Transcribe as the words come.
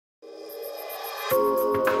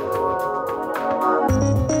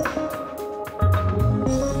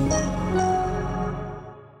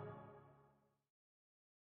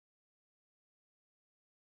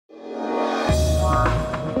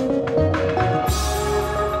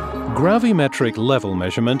Gravimetric level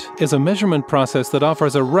measurement is a measurement process that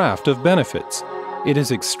offers a raft of benefits. It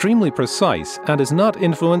is extremely precise and is not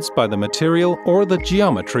influenced by the material or the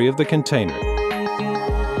geometry of the container.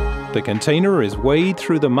 The container is weighed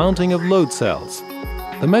through the mounting of load cells.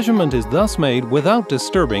 The measurement is thus made without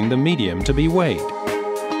disturbing the medium to be weighed.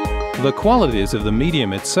 The qualities of the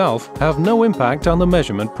medium itself have no impact on the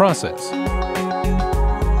measurement process.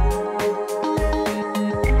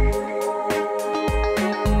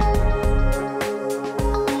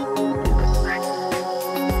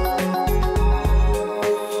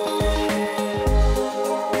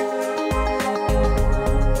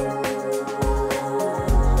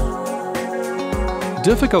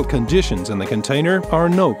 Difficult conditions in the container are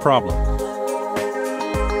no problem.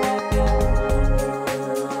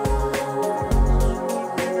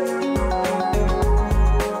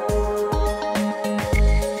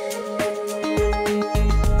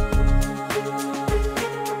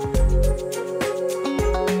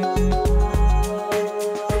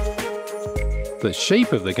 The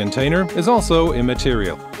shape of the container is also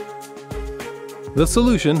immaterial. The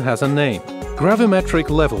solution has a name: gravimetric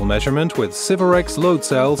level measurement with SIWAREX load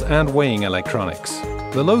cells and weighing electronics.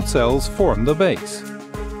 The load cells form the base.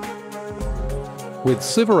 With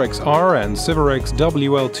SIWAREX R and SIWAREX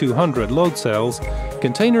WL200 load cells,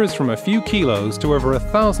 containers from a few kilos to over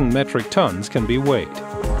 1,000 metric tons can be weighed.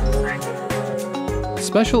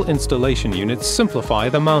 Special installation units simplify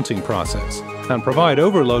the mounting process and provide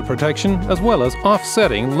overload protection as well as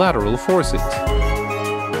offsetting lateral forces.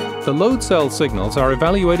 The load cell signals are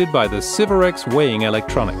evaluated by the SIWAREX weighing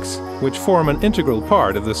electronics, which form an integral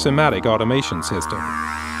part of the SIMATIC automation system.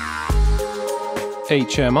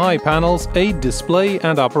 HMI panels aid display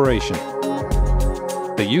and operation.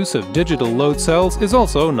 The use of digital load cells is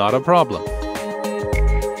also not a problem.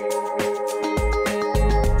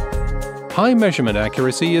 High measurement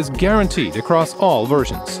accuracy is guaranteed across all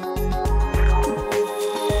versions.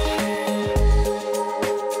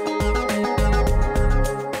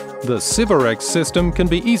 The SIWAREX system can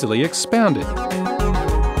be easily expanded.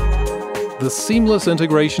 The seamless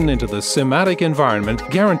integration into the SIMATIC environment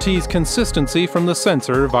guarantees consistency from the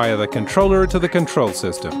sensor via the controller to the control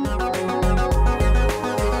system.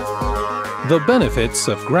 The benefits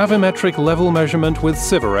of gravimetric level measurement with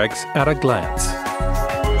SIWAREX at a glance.